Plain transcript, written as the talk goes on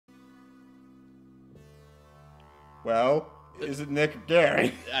Well, is it Nick or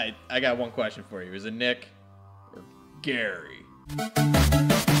Gary? I got one question for you. Is it Nick or Gary?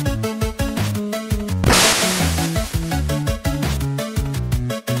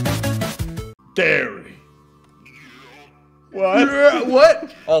 Gary. What?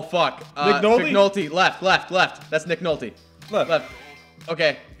 What? Oh, fuck. Nick Nolte? Nick Nolte. Left. That's Nick Nolte. Left.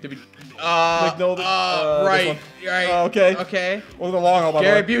 Okay. Did we... Nick Nolte. Right. Okay. Okay. What's the long haul, by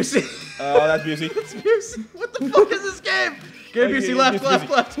Gary the way? Busey. That's Busey. It's Busey. What the fuck is this game? Gary Busey left.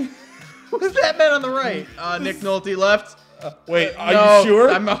 Who's that man on the right? Nick Nolte left. Wait, are No, you sure?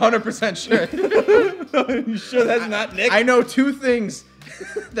 I'm 100% sure. Are you sure that's not Nick? I know two things.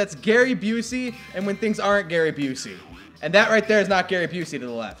 That's Gary Busey and when things aren't Gary Busey. And that right there is not Gary Busey to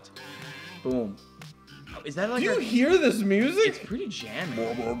the left. Boom. Oh, is that like Do you hear this music? It's pretty jammy.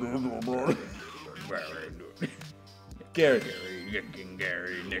 Gary. Nick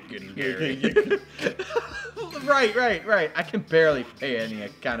and Gary. Right. I can barely pay any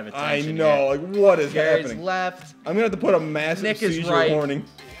kind of attention. I know. Like, what is Gary's happening? left. I'm gonna have to put a massive Nick is seizure right. warning.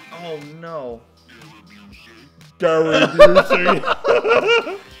 Oh no. Gary Busey.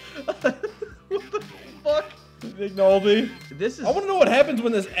 What the fuck? Nick Nolte. This is. I want to know what happens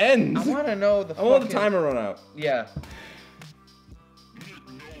when this ends. I want to know the. I want the timer run out. Yeah.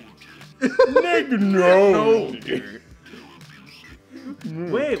 Nick Nolte.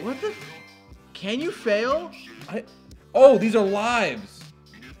 Wait, what the? Can you fail? Oh, these are lives.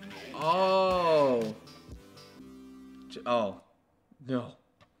 Oh. Oh. No.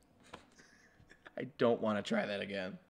 I don't want to try that again.